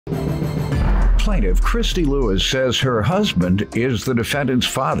plaintiff, Christy Lewis, says her husband is the defendant's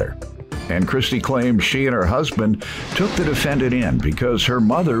father. And Christy claims she and her husband took the defendant in because her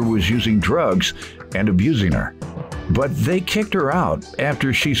mother was using drugs and abusing her. But they kicked her out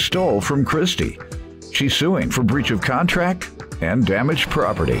after she stole from Christy. She's suing for breach of contract and damaged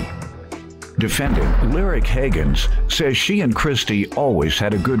property. Defendant Lyric Hagens says she and Christy always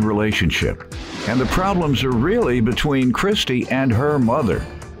had a good relationship, and the problems are really between Christy and her mother.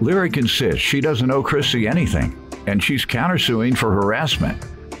 Lyric insists she doesn't owe Christy anything, and she's countersuing for harassment.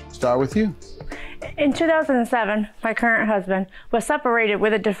 Start with you. In 2007, my current husband was separated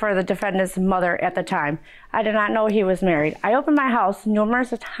for the defendant's mother at the time. I did not know he was married. I opened my house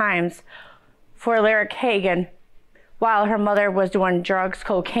numerous times for Lyric Hagen while her mother was doing drugs,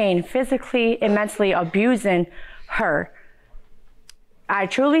 cocaine, physically and mentally abusing her. I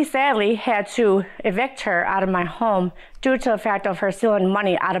truly, sadly, had to evict her out of my home due to the fact of her stealing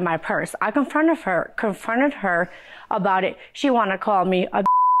money out of my purse. I confronted her about it. She wanted to call me a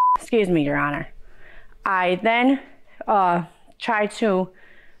excuse me, Your Honor. I then tried to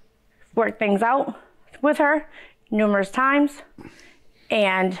work things out with her numerous times,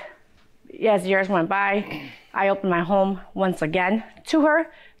 and as years went by, I opened my home once again to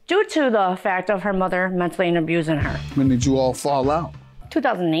her due to the fact of her mother mentally abusing her. When did you all fall out?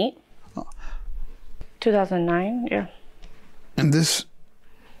 2008. 2009, yeah. And this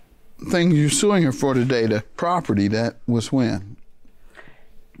thing you're suing her for today, the property, that was when?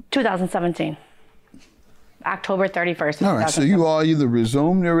 2017. October 31st. All right, so you all either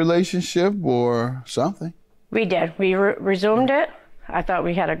resumed your relationship or something? We did. We resumed it. I thought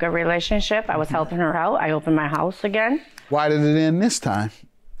we had a good relationship. I was helping her out. I opened my house again. Why did it end this time?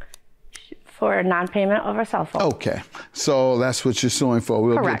 For a non-payment of her cell phone. Okay, so that's what you're suing for.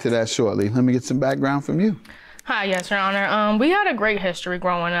 We'll Correct. get to that shortly. Let me get some background from you. Hi, yes, Your Honor. We had a great history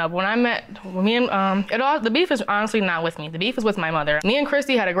growing up. When I met me and the beef is honestly not with me. The beef is with my mother. Me and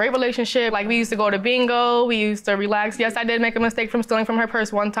Christy had a great relationship. Like, we used to go to bingo. We used to relax. Yes, I did make a mistake from stealing from her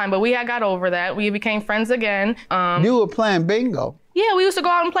purse one time, but we had got over that. We became friends again. You were playing bingo? Yeah, we used to go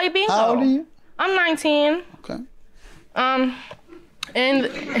out and play bingo. How old are you? I'm 19. Okay. And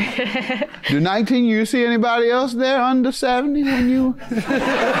Do 19, you see anybody else there under 70 when you?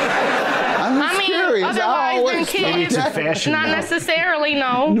 I'm just curious. Otherwise than kids, not necessarily,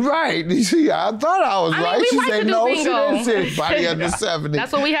 no. Right. You see, I thought I was right. We She like said to do no, bingo. she didn't see anybody under 70.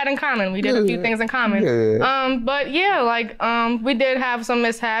 That's what we had in common. We did a few things in common. Yeah. But yeah, like, we did have some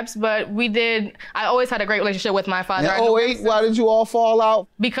mishaps, but I always had a great relationship with my father. In 08, why did you all fall out?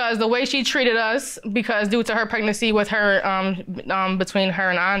 Because the way she treated us, because due to her pregnancy with her, between her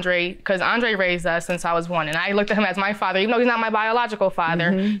and Andre, because Andre raised us since I was 1, and I looked at him as my father, even though he's not my biological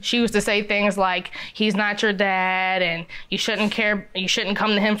father. She used to say things like, he's not your dad, and you shouldn't come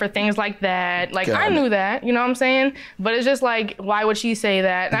to him for things like that. Like, I knew that, you know what I'm saying? But it's just like, why would she say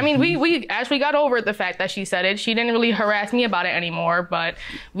that? I mean, we actually got over the fact that she said it. She didn't really harass me about it anymore, but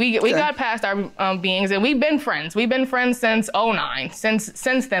we got past our beings, and we've been friends. We've been friends since 09.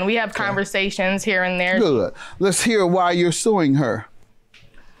 Since then, we have conversations here and there. Good. Let's hear why you're suing her.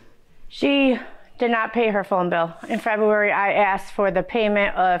 She did not pay her phone bill. In February, I asked for the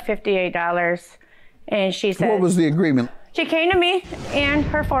payment of $58, and she said... What was the agreement? She came to me and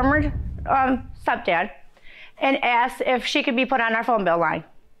her former stepdad and asked if she could be put on our phone bill line.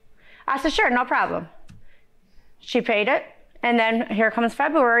 I said, sure, no problem. She paid it, and then here comes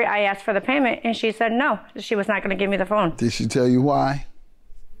February. I asked for the payment, and she said no. She was not going to give me the phone. Did she tell you why?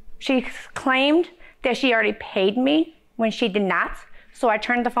 She claimed that she already paid me when she did not. So I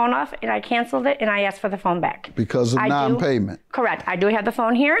turned the phone off and I canceled it and I asked for the phone back. Because of non-payment? Correct. I do have the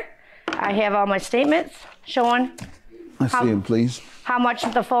phone here. I have all my statements showing Let's see them, please. How much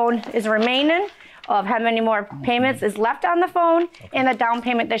the phone is remaining, of how many more payments is left on the phone, and the down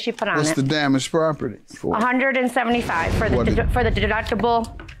payment that she put on it. What's the damaged property for? $175 for the deductible.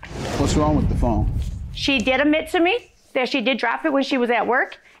 What's wrong with the phone? She did admit to me that she did drop it when she was at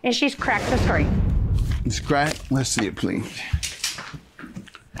work, and she's cracked the screen. It's cracked? Let's see it, please.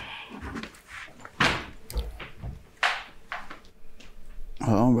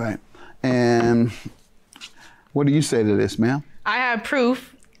 All right. And what do you say to this, ma'am? I have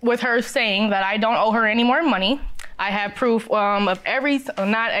proof with her saying that I don't owe her any more money. I have proof of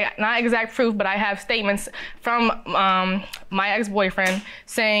not exact proof, but I have statements from my ex-boyfriend,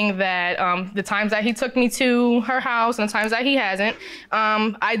 saying that the times that he took me to her house and the times that he hasn't.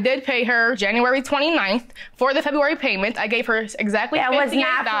 I did pay her January 29th for the February payment. I gave her exactly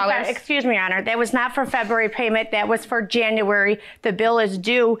 $58. Excuse me, Your Honor. That was not for February payment. That was for January. The bill is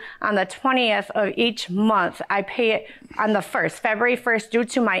due on the 20th of each month. I pay it on the 1st, February 1st, due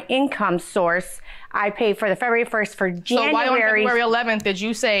to my income source. I paid for the February 1st for January. So why on February 11th did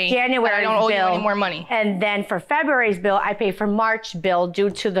you say that I don't owe you any more money? And then for February's bill, I paid for March bill due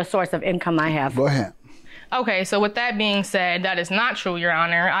to the source of income I have. Go ahead. Okay, so with that being said, that is not true, Your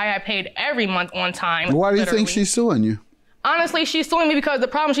Honor. I have paid every month on time. Why do you think she's suing you? Honestly, she's suing me because the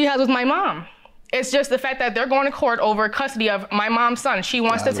problem she has with my mom. It's just the fact that they're going to court over custody of my mom's son. She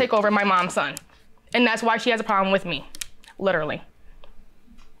wants to take over my mom's son. And that's why she has a problem with me, literally.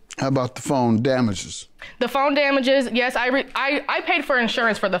 How about the phone damages? The phone damages, yes, I paid for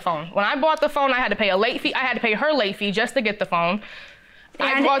insurance for the phone. When I bought the phone, I had to pay a late fee. I had to pay her late fee just to get the phone.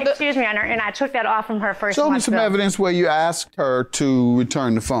 And, excuse me, Honor, and I took that off from her first Show me month's some bill. evidence where you asked her to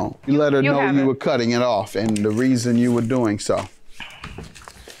return the phone. You let her know you were cutting it off and the reason you were doing so.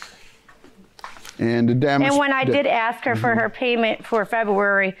 And the damage. And when I did ask her for her payment for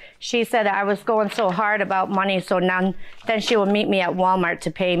February, she said I was going so hard about money, so then she would meet me at Walmart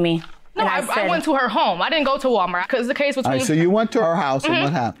to pay me. No, I went to her home. I didn't go to Walmart because the case between. All right, so you went to her house and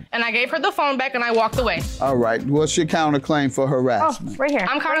what happened? And I gave her the phone back and I walked away. All right, what's your counterclaim for harassment? Oh, right here.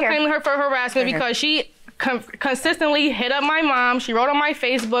 I'm counterclaiming her for harassment because she consistently hit up my mom. She wrote on my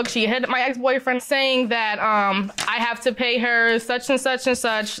Facebook. She hit my ex-boyfriend saying that I have to pay her such and such and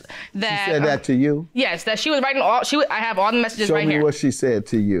such. That she said that to you? Yes, that she was writing all. I have all the messages right here. Show me what she said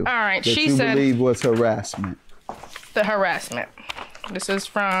to you. All right, she said. That you believe was harassment. The harassment. This is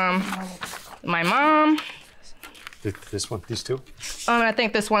from my mom. This one, these two? And I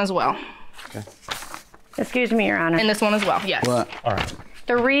think this one as well. Okay. Excuse me, Your Honor. And this one as well, yes. What? All right.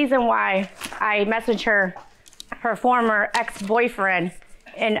 The reason why I messaged her former ex-boyfriend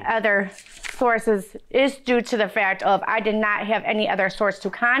and other sources is due to the fact of I did not have any other source to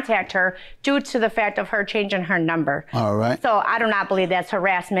contact her due to the fact of her changing her number. All right. So I do not believe that's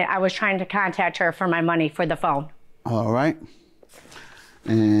harassment. I was trying to contact her for my money for the phone. All right.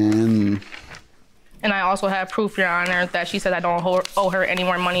 And I also have proof, Your Honor, that she said I don't owe her any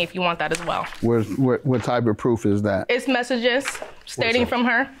more money if you want that as well. What type of proof is that? It's messages stating from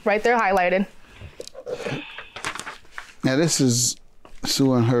her, right there highlighted. Now this is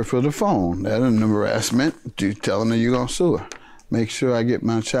suing her for the phone. That isn't harassment. You telling her you're gonna sue her. Make sure I get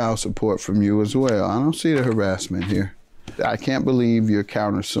my child support from you as well. I don't see the harassment here. I can't believe you're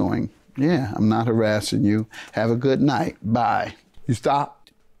countersuing. Yeah, I'm not harassing you. Have a good night. Bye. You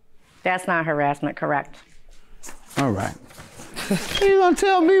stopped? That's not harassment, correct? All right. You gonna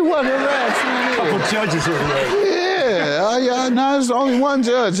tell me what harassment is? A couple judges here today. Yeah, no, there's only one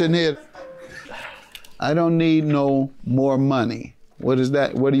judge in here. I don't need no more money. What is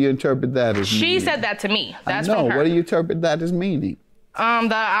that? What do you interpret that as meaning? She said that to me. That's I know. from her. What do you interpret that as meaning?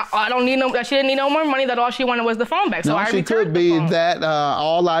 That I don't need that she didn't need no more money, that all she wanted was the phone back. So no, I she could be that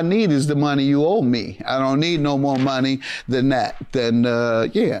all I need is the money you owe me. I don't need no more money than that. Then,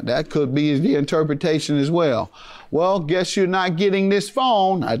 yeah, that could be the interpretation as well. Well, guess you're not getting this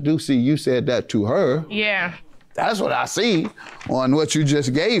phone. I do see you said that to her. Yeah. That's what I see on what you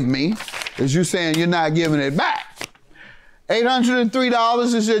just gave me, is you saying you're not giving it back.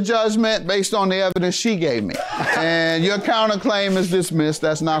 $803 is your judgment based on the evidence she gave me. And your counterclaim is dismissed.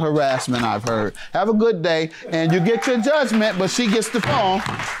 That's not harassment, I've heard. Have a good day. And you get your judgment, but she gets the phone.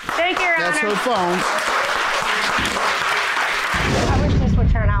 Thank you, Your Honor. That's her phone. I wish this would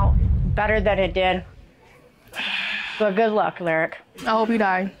turn out better than it did. But good luck, Lyric. I hope you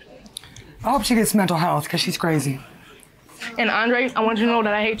die. I hope she gets mental health, because she's crazy. And Andre, I want you to know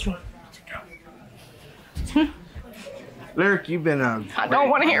that I hate you. Lyric, you've been I don't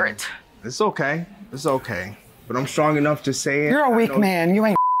want to hear it. It's okay. It's okay. But I'm strong enough to say it. You're a weak man. You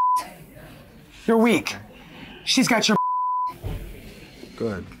ain't. You're weak. She's got your.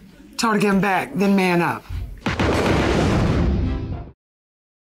 Good. Tell her to give him back, then man up.